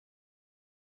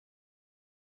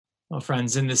Well,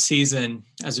 friends, in this season,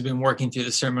 as we've been working through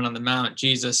the Sermon on the Mount,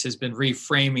 Jesus has been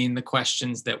reframing the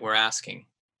questions that we're asking,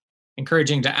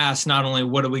 encouraging to ask not only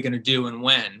what are we going to do and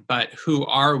when, but who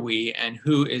are we and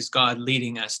who is God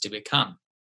leading us to become?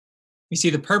 You see,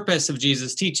 the purpose of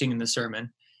Jesus' teaching in the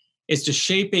sermon is to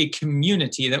shape a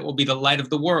community that will be the light of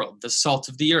the world, the salt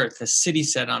of the earth, a city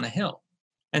set on a hill.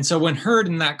 And so, when heard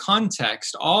in that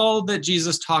context, all that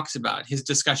Jesus talks about, his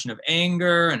discussion of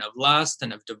anger and of lust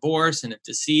and of divorce and of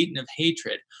deceit and of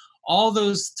hatred, all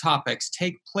those topics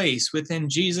take place within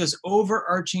Jesus'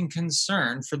 overarching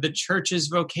concern for the church's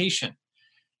vocation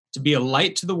to be a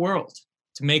light to the world,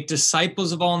 to make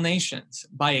disciples of all nations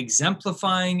by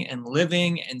exemplifying and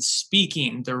living and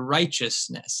speaking the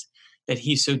righteousness that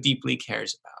he so deeply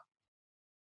cares about.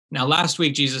 Now, last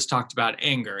week, Jesus talked about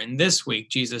anger, and this week,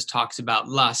 Jesus talks about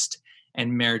lust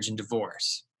and marriage and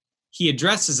divorce. He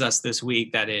addresses us this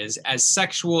week, that is, as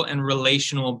sexual and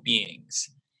relational beings,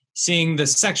 seeing the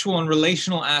sexual and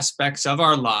relational aspects of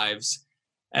our lives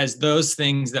as those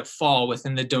things that fall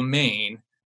within the domain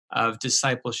of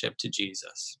discipleship to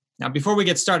Jesus. Now, before we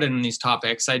get started on these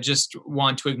topics, I just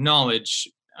want to acknowledge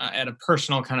at a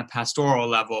personal kind of pastoral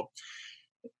level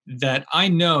that I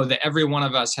know that every one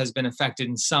of us has been affected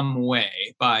in some way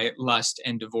by lust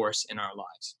and divorce in our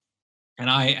lives. And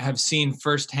I have seen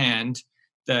firsthand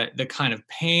the kind of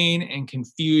pain and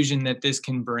confusion that this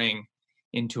can bring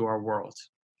into our world.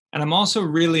 And I'm also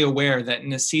really aware that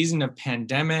in a season of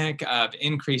pandemic, of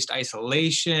increased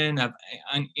isolation, of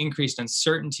increased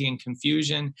uncertainty and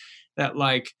confusion, that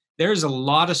there's a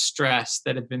lot of stress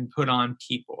that have been put on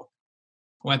people,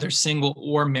 whether single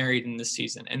or married in this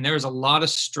season. And there's a lot of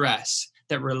stress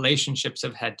that relationships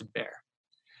have had to bear.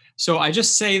 So I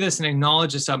just say this and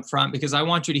acknowledge this up front because I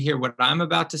want you to hear what I'm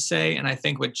about to say. And I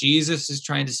think what Jesus is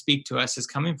trying to speak to us is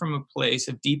coming from a place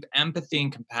of deep empathy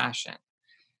and compassion,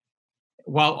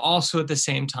 while also at the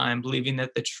same time believing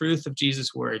that the truth of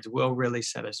Jesus' words will really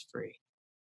set us free.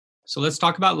 So let's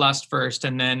talk about lust first,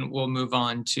 and then we'll move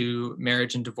on to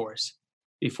marriage and divorce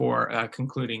before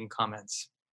concluding comments.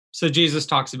 So Jesus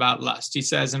talks about lust. He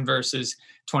says in verses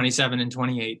 27 and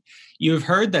 28, "You have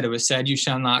heard that it was said, 'You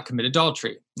shall not commit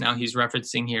adultery.'" Now he's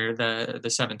referencing here the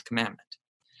seventh commandment.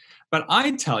 "But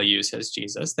I tell you," says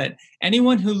Jesus, "that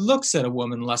anyone who looks at a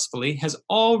woman lustfully has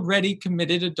already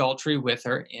committed adultery with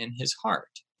her in his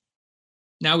heart."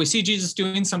 Now we see Jesus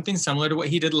doing something similar to what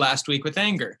he did last week with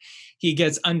anger. He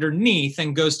gets underneath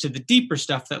and goes to the deeper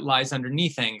stuff that lies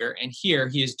underneath anger. And here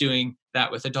he is doing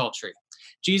that with adultery.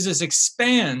 Jesus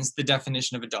expands the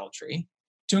definition of adultery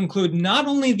to include not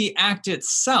only the act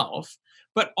itself,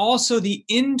 but also the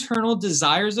internal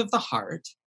desires of the heart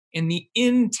and the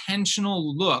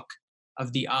intentional look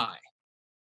of the eye.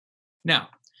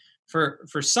 Now,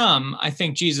 for some, I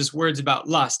think Jesus' words about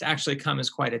lust actually come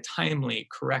as quite a timely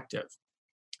corrective.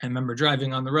 I remember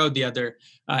driving on the road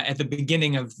at the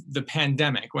beginning of the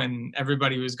pandemic when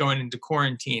everybody was going into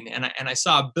quarantine, and I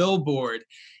saw a billboard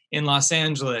in Los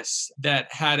Angeles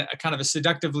that had a kind of a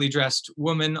seductively dressed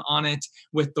woman on it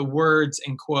with the words,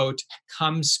 and quote,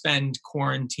 "Come spend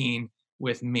quarantine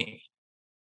with me."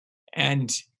 And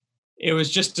it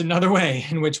was just another way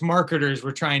in which marketers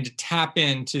were trying to tap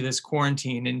into this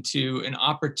quarantine, into an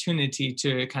opportunity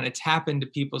to kind of tap into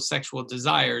people's sexual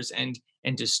desires and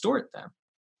distort them.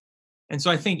 And so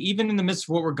I think even in the midst of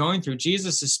what we're going through,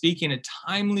 Jesus is speaking a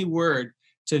timely word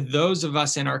to those of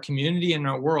us in our community and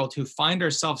our world who find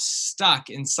ourselves stuck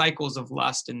in cycles of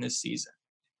lust in this season.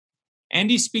 And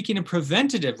he's speaking a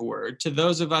preventative word to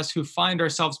those of us who find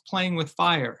ourselves playing with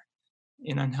fire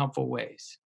in unhelpful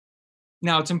ways.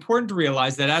 Now, it's important to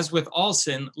realize that as with all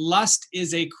sin, lust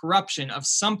is a corruption of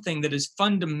something that is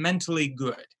fundamentally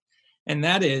good. And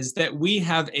that is that we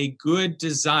have a good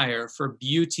desire for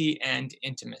beauty and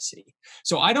intimacy.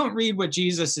 So I don't read what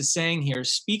Jesus is saying here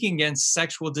speaking against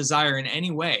sexual desire in any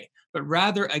way, but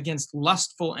rather against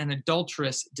lustful and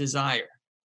adulterous desire.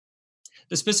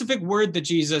 The specific word that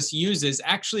Jesus uses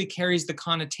actually carries the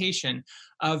connotation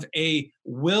of a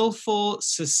willful,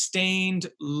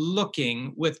 sustained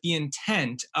looking with the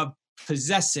intent of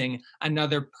possessing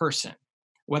another person,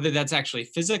 whether that's actually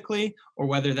physically or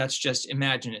whether that's just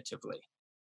imaginatively.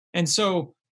 And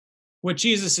so what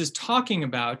Jesus is talking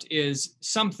about is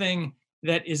something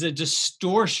that is a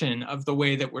distortion of the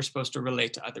way that we're supposed to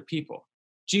relate to other people.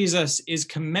 Jesus is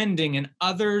commending an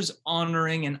others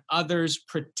honoring and others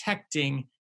protecting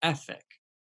ethic,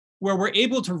 where we're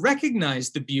able to recognize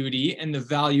the beauty and the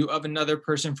value of another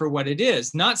person for what it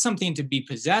is, not something to be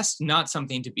possessed, not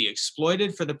something to be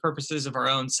exploited for the purposes of our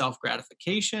own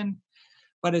self-gratification,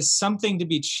 but as something to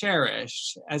be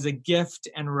cherished as a gift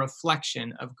and a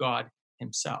reflection of God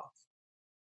himself.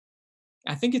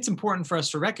 I think it's important for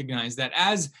us to recognize that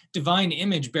as divine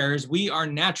image bearers, we are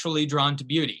naturally drawn to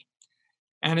beauty.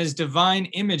 And as divine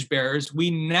image bearers,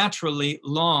 we naturally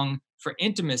long for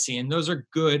intimacy, and those are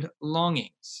good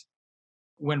longings.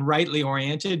 When rightly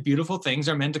oriented, beautiful things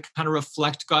are meant to kind of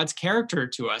reflect God's character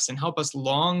to us and help us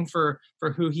long for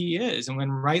who he is. And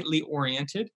when rightly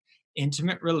oriented,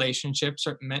 intimate relationships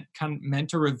are meant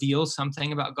to reveal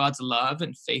something about God's love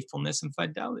and faithfulness and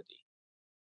fidelity.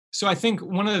 So I think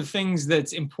one of the things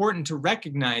that's important to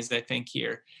recognize, I think,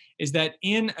 here is that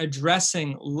in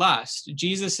addressing lust,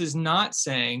 Jesus is not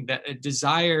saying that a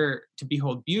desire to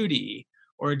behold beauty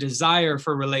or a desire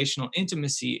for relational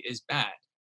intimacy is bad.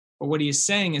 But what he is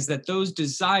saying is that those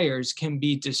desires can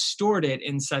be distorted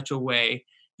in such a way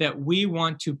that we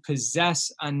want to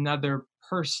possess another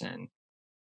person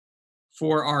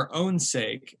for our own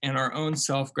sake and our own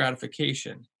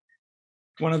self-gratification.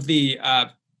 One of the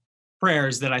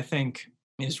prayers that I think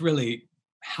is really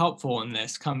helpful in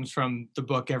this comes from the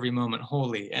book Every Moment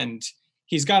Holy. And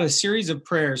he's got a series of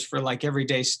prayers for like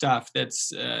everyday stuff that's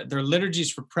they're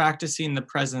liturgies for practicing the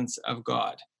presence of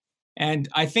God. And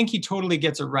I think he totally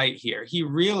gets it right here. He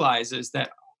realizes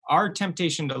that our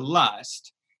temptation to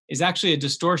lust is actually a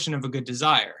distortion of a good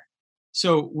desire.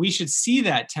 So we should see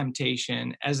that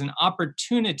temptation as an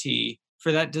opportunity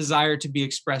for that desire to be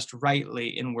expressed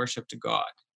rightly in worship to God.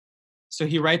 So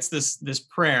he writes this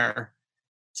prayer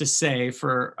to say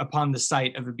for upon the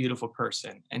sight of a beautiful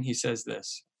person. And he says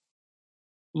this: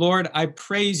 Lord, I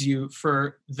praise you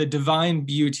for the divine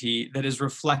beauty that is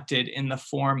reflected in the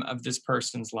form of this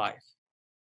person's life.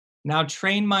 Now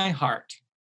train my heart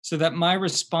so that my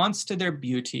response to their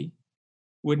beauty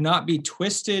would not be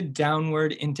twisted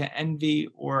downward into envy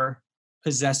or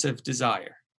possessive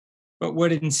desire, but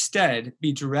would instead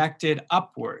be directed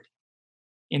upward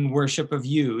in worship of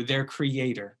you, their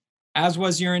creator, as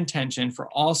was your intention for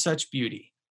all such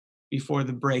beauty before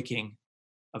the breaking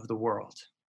of the world.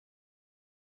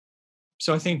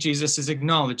 So I think Jesus is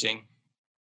acknowledging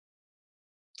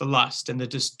the lust and the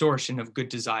distortion of good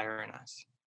desire in us.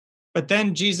 But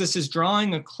then Jesus is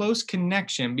drawing a close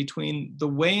connection between the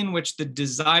way in which the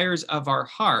desires of our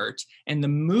heart and the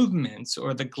movements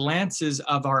or the glances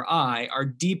of our eye are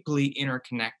deeply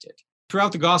interconnected.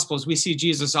 Throughout the Gospels, we see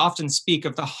Jesus often speak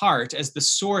of the heart as the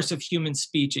source of human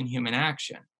speech and human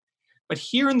action. But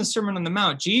here in the Sermon on the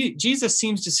Mount, Jesus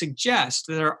seems to suggest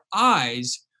that our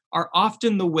eyes are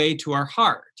often the way to our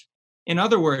heart. In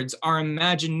other words, our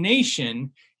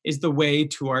imagination is the way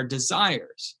to our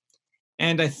desires.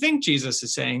 And I think Jesus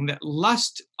is saying that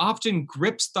lust often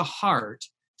grips the heart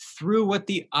through what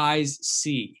the eyes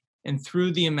see and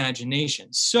through the imagination.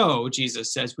 So,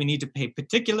 Jesus says, we need to pay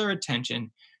particular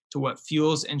attention to what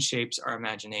fuels and shapes our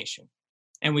imagination.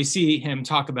 And we see him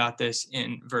talk about this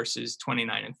in verses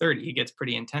 29 and 30. He gets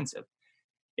pretty intensive.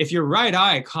 If your right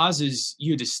eye causes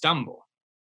you to stumble,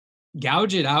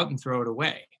 gouge it out and throw it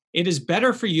away. It is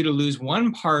better for you to lose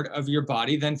one part of your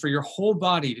body than for your whole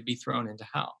body to be thrown into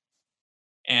hell.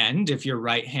 And if your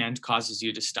right hand causes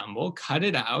you to stumble, cut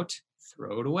it out,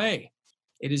 throw it away.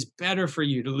 It is better for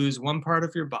you to lose one part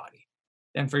of your body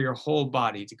than for your whole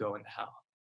body to go into hell.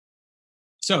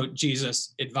 So,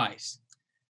 Jesus' advice: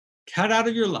 cut out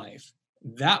of your life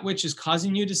that which is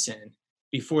causing you to sin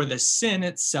before the sin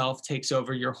itself takes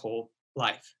over your whole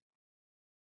life.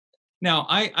 Now,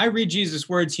 I read Jesus'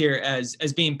 words here as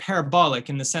being parabolic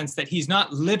in the sense that he's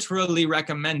not literally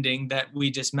recommending that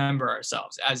we dismember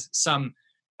ourselves, as some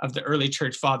of the early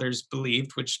church fathers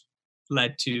believed, which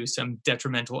led to some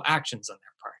detrimental actions on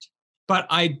their part. But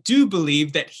I do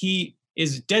believe that he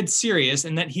is dead serious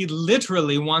and that he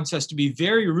literally wants us to be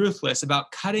very ruthless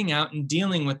about cutting out and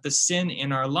dealing with the sin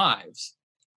in our lives.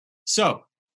 So,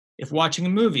 if watching a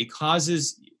movie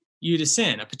causes you to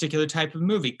sin, a particular type of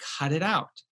movie, cut it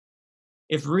out.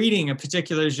 If reading a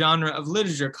particular genre of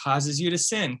literature causes you to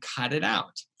sin, cut it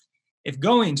out. If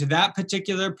going to that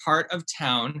particular part of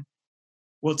town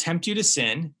will tempt you to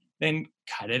sin, then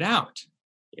cut it out.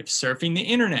 If surfing the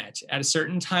internet at a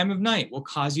certain time of night will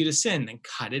cause you to sin, then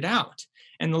cut it out.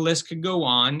 And the list could go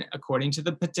on according to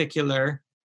the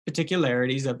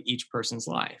particularities of each person's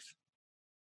life.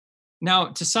 Now,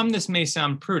 to some, this may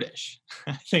sound prudish.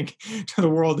 I think to the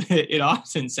world, it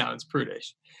often sounds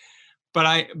prudish. But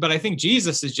I think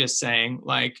Jesus is just saying,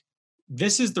 like,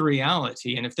 this is the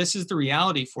reality. And if this is the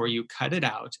reality for you, cut it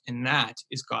out. And that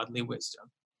is godly wisdom.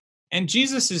 And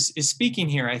Jesus is speaking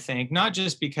here, I think, not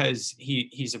just because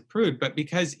he's a prude, but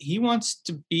because he wants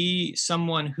to be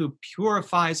someone who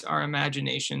purifies our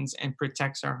imaginations and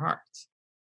protects our hearts.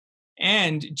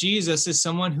 And Jesus is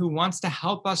someone who wants to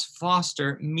help us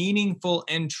foster meaningful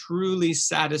and truly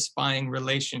satisfying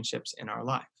relationships in our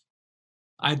life.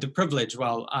 I had the privilege,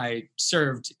 while I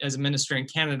served as a minister in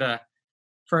Canada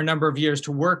for a number of years,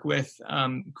 to work with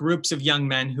groups of young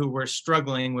men who were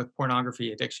struggling with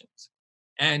pornography addictions.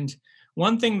 And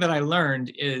one thing that I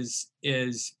learned is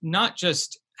not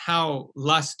just how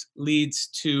lust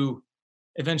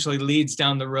eventually leads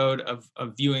down the road of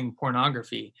viewing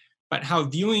pornography, but how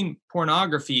viewing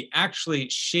pornography actually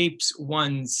shapes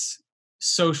one's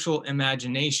social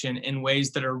imagination in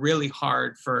ways that are really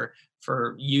hard for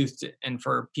youth and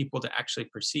for people to actually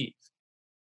perceive.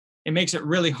 It makes it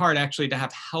really hard actually to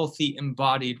have healthy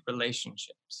embodied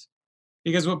relationships.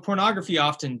 Because what pornography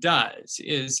often does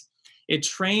is it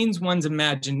trains one's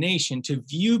imagination to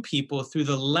view people through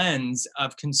the lens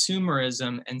of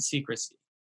consumerism and secrecy.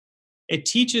 It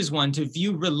teaches one to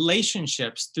view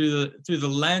relationships through the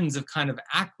lens of kind of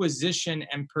acquisition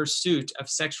and pursuit of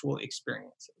sexual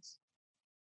experiences.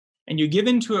 And you give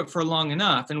into it for long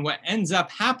enough, and what ends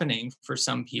up happening for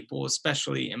some people,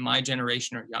 especially in my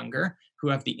generation or younger, who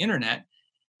have the internet,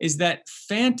 is that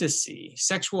fantasy,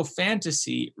 sexual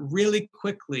fantasy, really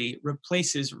quickly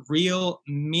replaces real,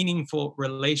 meaningful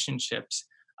relationships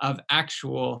of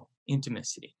actual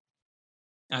intimacy.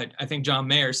 I think John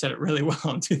Mayer said it really well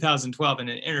in 2012 in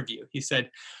an interview. He said,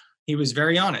 he was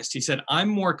very honest. He said, "I'm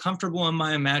more comfortable in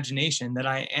my imagination than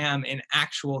I am in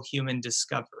actual human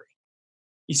discovery."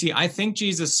 You see, I think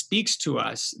Jesus speaks to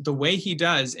us the way he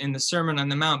does in the Sermon on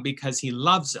the Mount because he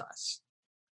loves us.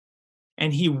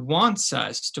 And he wants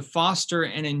us to foster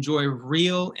and enjoy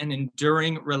real and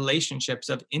enduring relationships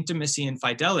of intimacy and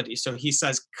fidelity. So he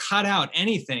says, cut out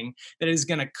anything that is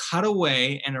going to cut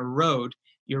away and erode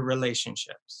your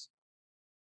relationships.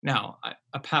 Now,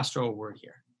 a pastoral word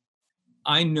here.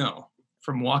 I know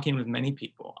from walking with many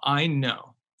people, I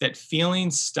know that feeling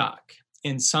stuck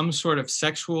in some sort of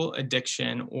sexual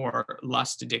addiction or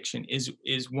lust addiction is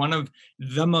one of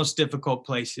the most difficult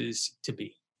places to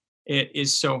be. It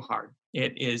is so hard.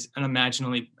 It is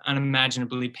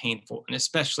unimaginably painful, and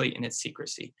especially in its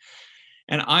secrecy.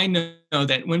 And I know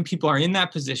that when people are in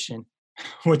that position,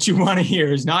 what you want to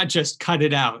hear is not just cut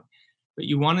it out, but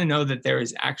you want to know that there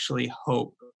is actually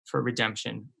hope for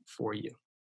redemption for you.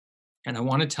 And I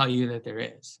want to tell you that there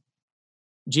is.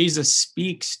 Jesus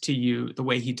speaks to you the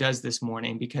way he does this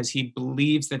morning because he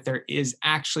believes that there is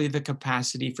actually the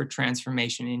capacity for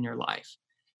transformation in your life,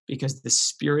 because the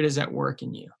Spirit is at work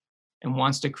in you and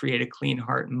wants to create a clean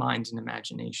heart, mind, and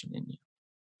imagination in you.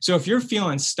 So if you're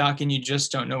feeling stuck and you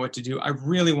just don't know what to do, I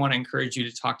really want to encourage you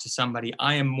to talk to somebody.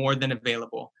 I am more than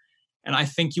available. And I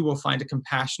think you will find a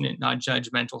compassionate, not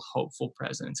judgmental, hopeful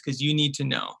presence, because you need to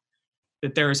know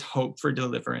that there is hope for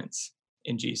deliverance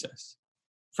in Jesus.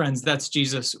 Friends, that's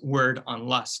Jesus' word on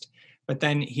lust. But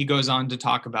then he goes on to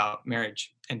talk about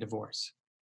marriage and divorce.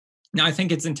 Now, I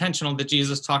think it's intentional that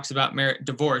Jesus talks about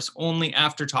divorce only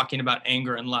after talking about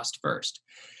anger and lust first,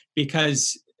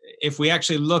 because if we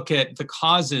actually look at the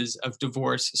causes of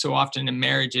divorce so often in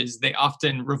marriages, they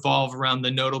often revolve around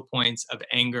the nodal points of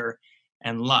anger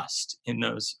and lust in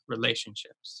those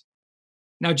relationships.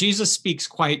 Now, Jesus speaks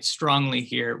quite strongly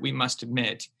here, we must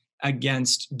admit,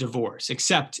 against divorce,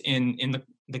 except in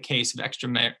the case of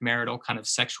extramarital kind of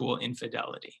sexual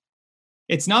infidelity.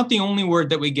 It's not the only word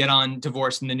that we get on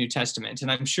divorce in the New Testament, and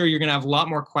I'm sure you're going to have a lot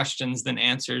more questions than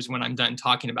answers when I'm done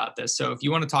talking about this. So if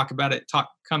you want to talk about it,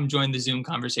 come join the Zoom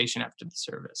conversation after the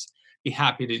service. Be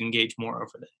happy to engage more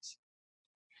over this.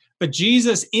 But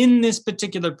Jesus, in this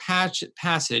particular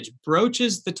passage,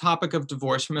 broaches the topic of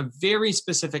divorce from a very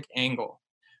specific angle,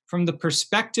 from the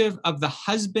perspective of the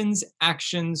husband's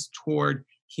actions toward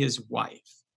his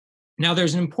wife. Now,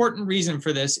 there's an important reason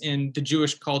for this in the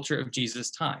Jewish culture of Jesus'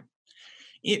 time.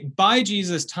 By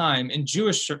Jesus' time, in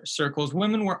Jewish circles,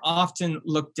 women were often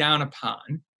looked down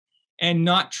upon and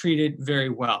not treated very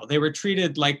well. They were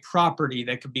treated like property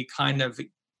that could be kind of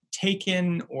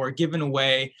taken or given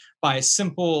away by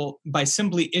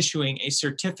simply issuing a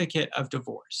certificate of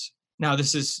divorce. Now,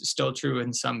 this is still true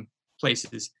in some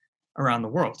places around the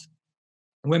world.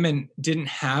 Women didn't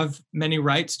have many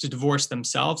rights to divorce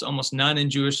themselves, almost none in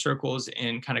Jewish circles.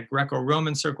 In kind of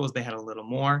Greco-Roman circles, they had a little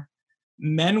more.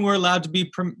 Men were allowed to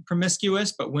be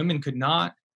promiscuous, but women could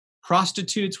not.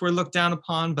 Prostitutes were looked down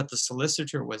upon, but the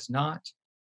solicitor was not.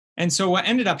 And so what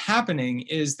ended up happening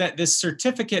is that this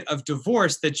certificate of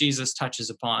divorce that Jesus touches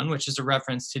upon, which is a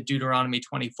reference to Deuteronomy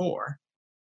 24,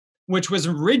 which was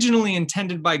originally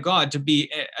intended by God to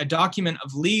be a document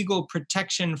of legal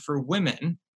protection for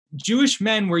women, Jewish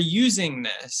men were using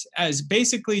this as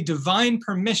basically divine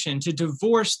permission to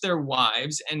divorce their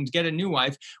wives and get a new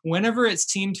wife whenever it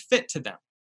seemed fit to them.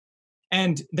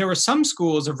 And there were some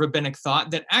schools of rabbinic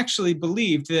thought that actually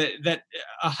believed that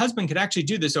a husband could actually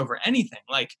do this over anything.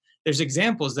 Like there's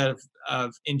examples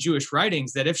of in Jewish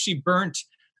writings that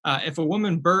if a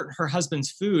woman burnt her husband's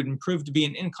food and proved to be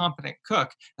an incompetent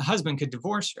cook, the husband could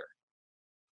divorce her.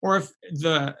 Or if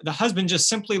the husband just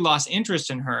simply lost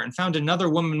interest in her and found another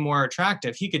woman more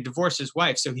attractive, he could divorce his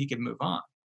wife so he could move on.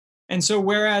 And so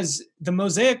whereas the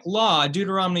Mosaic law,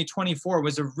 Deuteronomy 24,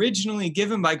 was originally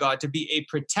given by God to be a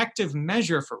protective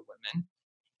measure for women,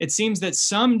 it seems that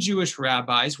some Jewish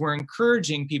rabbis were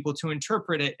encouraging people to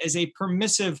interpret it as a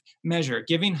permissive measure,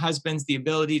 giving husbands the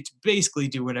ability to basically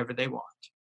do whatever they want.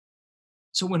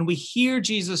 So when we hear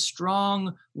Jesus'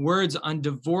 strong words on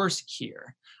divorce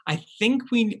here, I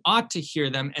think we ought to hear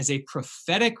them as a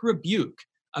prophetic rebuke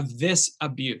of this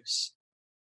abuse.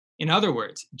 In other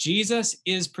words, Jesus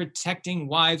is protecting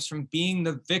wives from being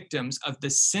the victims of the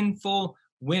sinful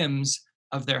whims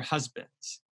of their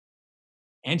husbands.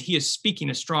 And he is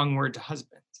speaking a strong word to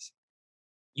husbands.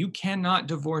 You cannot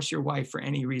divorce your wife for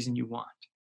any reason you want.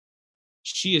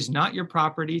 She is not your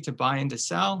property to buy and to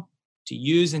sell, to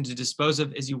use and to dispose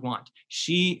of as you want.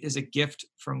 She is a gift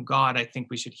from God, I think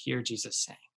we should hear Jesus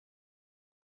saying.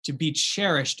 To be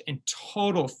cherished in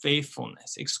total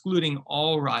faithfulness, excluding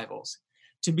all rivals.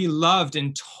 To be loved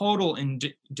in total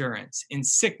endurance, in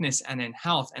sickness and in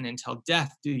health, and until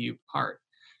death do you part.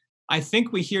 I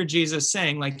think we hear Jesus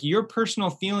saying, like, your personal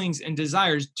feelings and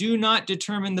desires do not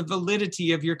determine the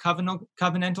validity of your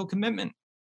covenantal commitment.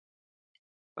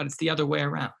 But it's the other way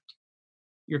around.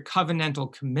 Your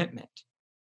covenantal commitment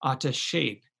ought to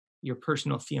shape your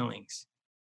personal feelings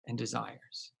and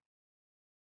desires.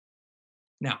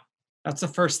 Now, that's the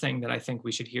first thing that I think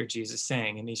we should hear Jesus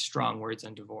saying in these strong words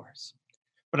on divorce.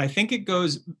 But I think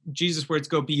Jesus' words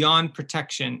go beyond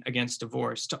protection against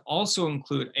divorce to also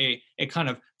include a kind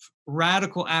of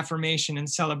radical affirmation and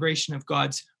celebration of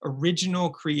God's original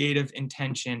creative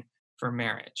intention for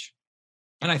marriage.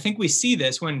 And I think we see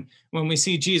this when we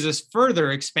see Jesus'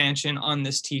 further expansion on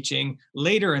this teaching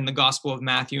later in the Gospel of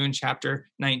Matthew in chapter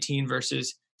 19,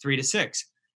 verses 3-6.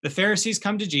 The Pharisees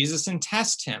come to Jesus and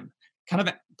test him, kind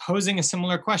of posing a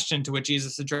similar question to what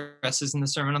Jesus addresses in the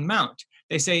Sermon on the Mount.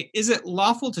 They say, is it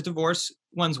lawful to divorce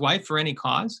one's wife for any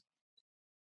cause?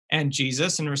 And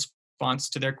Jesus, in response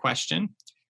to their question,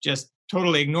 just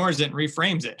totally ignores it and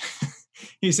reframes it.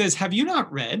 He says, have you not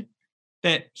read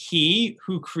that he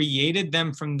who created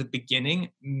them from the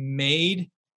beginning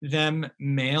made them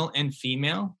male and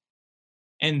female?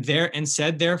 And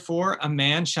said, therefore, a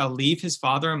man shall leave his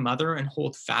father and mother and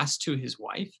hold fast to his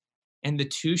wife, and the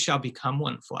two shall become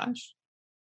one flesh.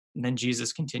 And then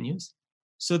Jesus continues,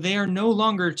 so they are no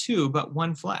longer two, but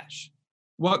one flesh.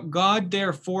 What God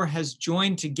therefore has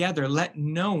joined together, let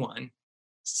no one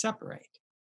separate.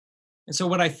 And so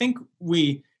what I think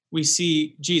we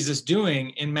see Jesus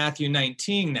doing in Matthew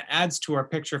 19 that adds to our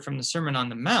picture from the Sermon on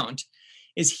the Mount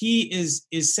is he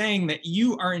is saying that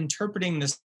you are interpreting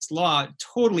this law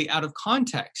totally out of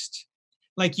context.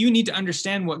 Like you need to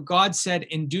understand what God said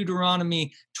in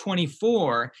Deuteronomy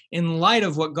 24 in light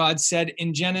of what God said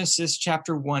in Genesis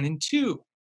chapter 1 and 2.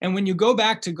 And when you go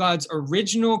back to God's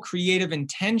original creative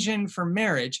intention for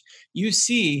marriage, you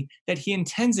see that he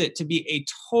intends it to be a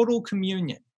total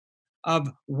communion of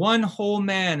one whole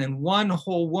man and one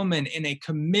whole woman in a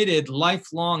committed,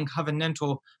 lifelong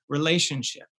covenantal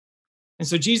relationship. And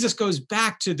so Jesus goes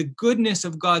back to the goodness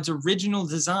of God's original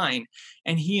design,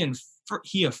 and he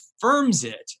affirms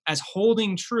it as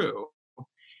holding true.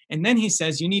 And then he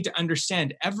says, you need to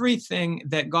understand everything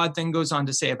that God then goes on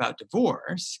to say about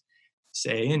divorce,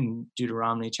 say in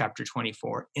Deuteronomy chapter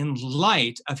 24, in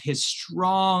light of his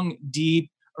strong,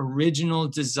 deep, original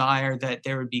desire that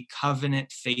there would be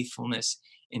covenant faithfulness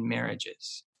in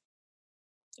marriages.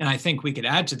 And I think we could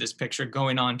add to this picture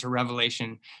going on to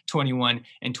Revelation 21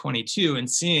 and 22 and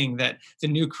seeing that the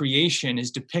new creation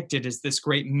is depicted as this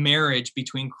great marriage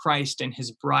between Christ and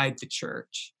his bride, the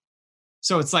church.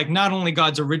 So it's like not only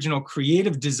God's original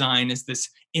creative design is this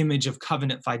image of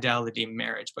covenant fidelity in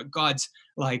marriage, but God's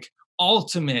like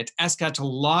ultimate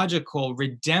eschatological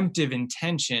redemptive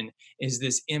intention is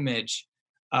this image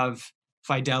of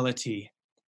fidelity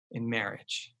in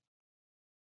marriage.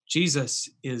 Jesus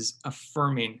is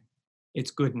affirming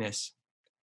its goodness,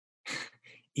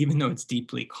 even though it's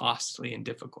deeply costly and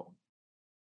difficult.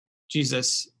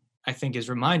 Jesus, I think, is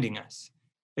reminding us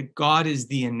that God is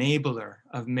the enabler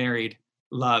of married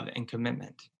love and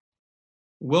commitment.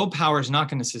 Willpower is not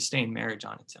going to sustain marriage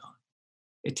on its own.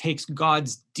 It takes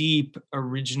God's deep,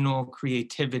 original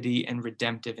creativity and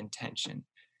redemptive intention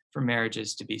for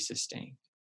marriages to be sustained.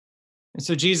 And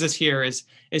so Jesus here is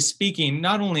speaking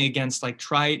not only against like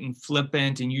trite and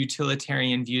flippant and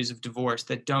utilitarian views of divorce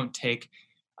that don't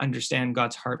understand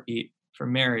God's heartbeat for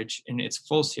marriage in its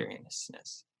full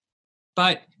seriousness,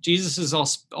 but Jesus is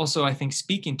also, I think,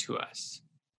 speaking to us,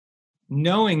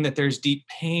 knowing that there's deep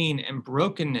pain and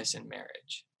brokenness in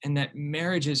marriage, and that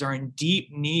marriages are in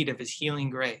deep need of his healing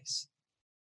grace.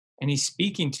 And he's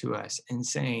speaking to us and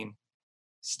saying,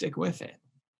 stick with it.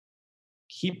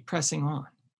 Keep pressing on.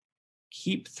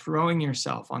 Keep throwing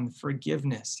yourself on the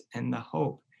forgiveness and the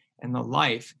hope and the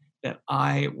life that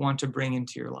I want to bring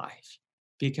into your life,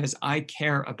 because I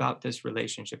care about this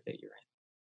relationship that you're in.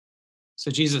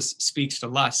 So Jesus speaks to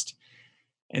lust,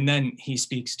 and then he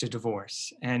speaks to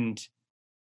divorce. And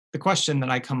the question that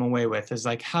I come away with is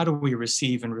like, how do we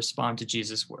receive and respond to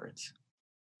Jesus' words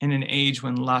in an age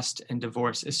when lust and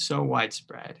divorce is so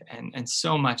widespread, and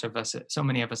so many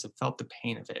of us have felt the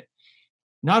pain of it,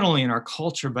 not only in our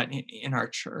culture, but in our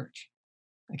church?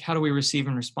 Like, how do we receive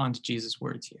and respond to Jesus'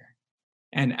 words here?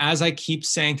 And as I keep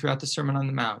saying throughout the Sermon on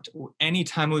the Mount,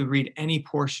 anytime we read any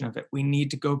portion of it, we need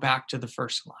to go back to the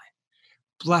first line.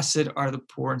 Blessed are the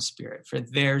poor in spirit, for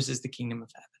theirs is the kingdom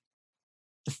of heaven.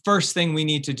 The first thing we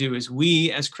need to do is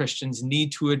we as Christians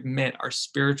need to admit our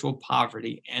spiritual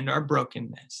poverty and our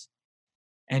brokenness,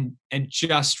 and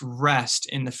just rest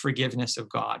in the forgiveness of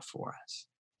God for us,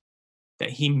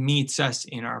 that he meets us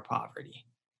in our poverty,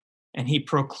 and he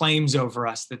proclaims over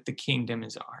us that the kingdom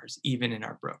is ours, even in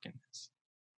our brokenness.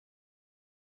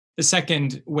 The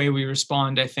second way we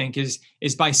respond, I think, is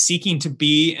by seeking to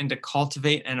be and to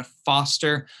cultivate and to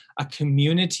foster a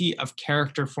community of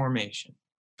character formation.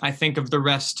 I think of the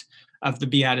rest of the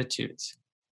Beatitudes.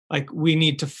 Like, we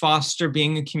need to foster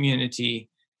being a community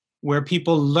where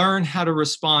people learn how to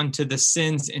respond to the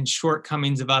sins and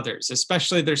shortcomings of others,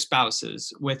 especially their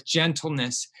spouses, with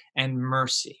gentleness and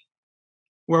mercy,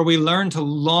 where we learn to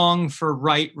long for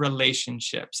right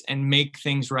relationships and make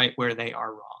things right where they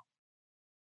are wrong,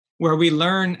 where we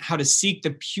learn how to seek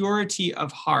the purity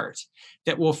of heart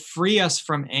that will free us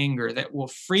from anger, that will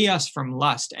free us from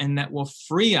lust, and that will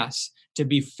free us to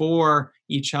be for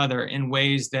each other in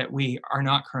ways that we are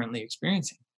not currently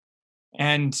experiencing.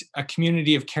 And a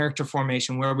community of character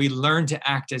formation where we learn to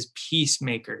act as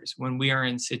peacemakers when we are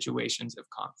in situations of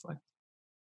conflict.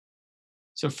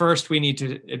 So first, we need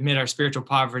to admit our spiritual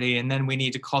poverty, and then we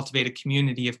need to cultivate a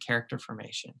community of character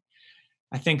formation.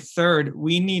 I think third,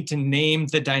 we need to name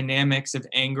the dynamics of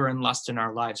anger and lust in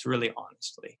our lives really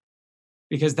honestly,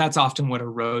 because that's often what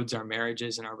erodes our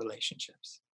marriages and our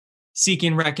relationships.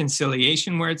 Seeking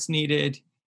reconciliation where it's needed,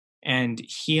 and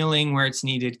healing where it's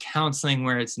needed, counseling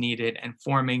where it's needed, and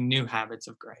forming new habits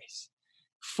of grace.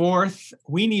 Fourth,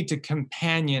 we need to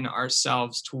companion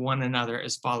ourselves to one another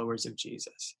as followers of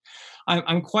Jesus.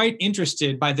 I'm quite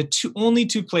interested by the only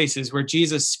two places where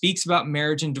Jesus speaks about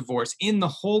marriage and divorce in the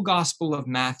whole Gospel of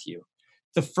Matthew.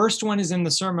 The first one is in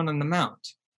the Sermon on the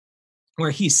Mount,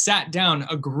 where he sat down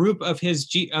a group of his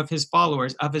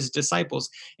followers, of his disciples,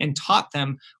 and taught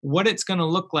them what it's going to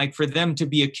look like for them to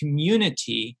be a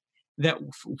community that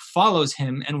follows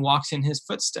him and walks in his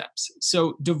footsteps.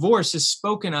 So divorce is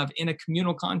spoken of in a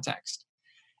communal context.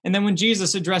 And then when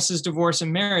Jesus addresses divorce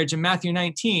and marriage in Matthew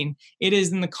 19, it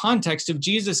is in the context of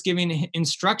Jesus giving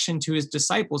instruction to his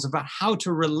disciples about how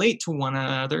to relate to one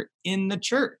another in the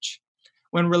church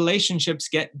when relationships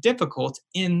get difficult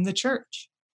in the church.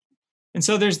 And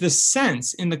so there's this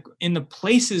sense in the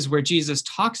places where Jesus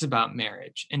talks about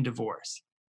marriage and divorce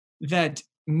that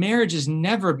marriage is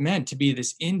never meant to be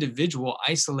this individual,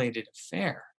 isolated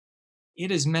affair. It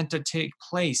is meant to take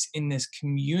place in this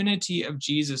community of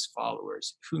Jesus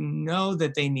followers who know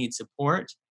that they need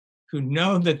support, who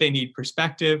know that they need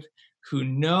perspective, who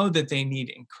know that they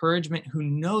need encouragement, who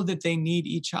know that they need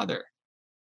each other.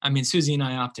 I mean, Susie and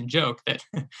I often joke that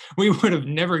we would have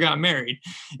never got married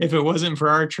if it wasn't for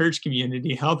our church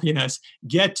community helping us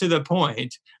get to the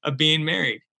point of being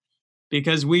married,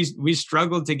 because we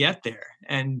struggled to get there,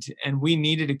 and we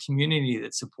needed a community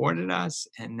that supported us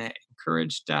and that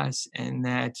encouraged us and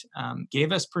that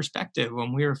gave us perspective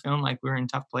when we were feeling like we were in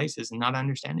tough places and not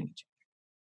understanding each other.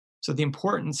 So the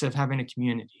importance of having a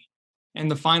community.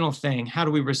 And the final thing, how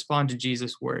do we respond to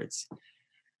Jesus' words?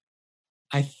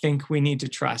 I think we need to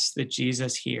trust that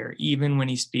Jesus here, even when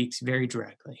he speaks very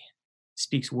directly,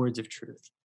 speaks words of truth,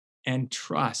 and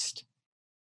trust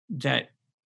that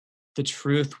the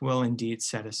truth will indeed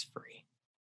set us free.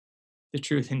 The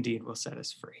truth indeed will set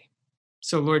us free.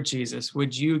 So, Lord Jesus,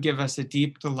 would you give us a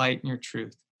deep delight in your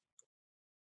truth?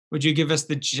 Would you give us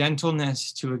the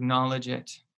gentleness to acknowledge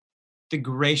it, the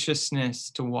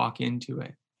graciousness to walk into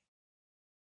it,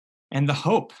 and the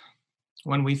hope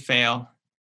when we fail,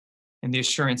 and the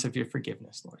assurance of your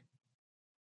forgiveness, Lord.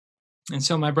 And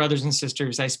so, my brothers and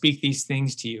sisters, I speak these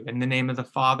things to you in the name of the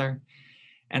Father,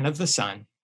 and of the Son,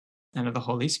 and of the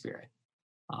Holy Spirit.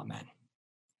 Amen.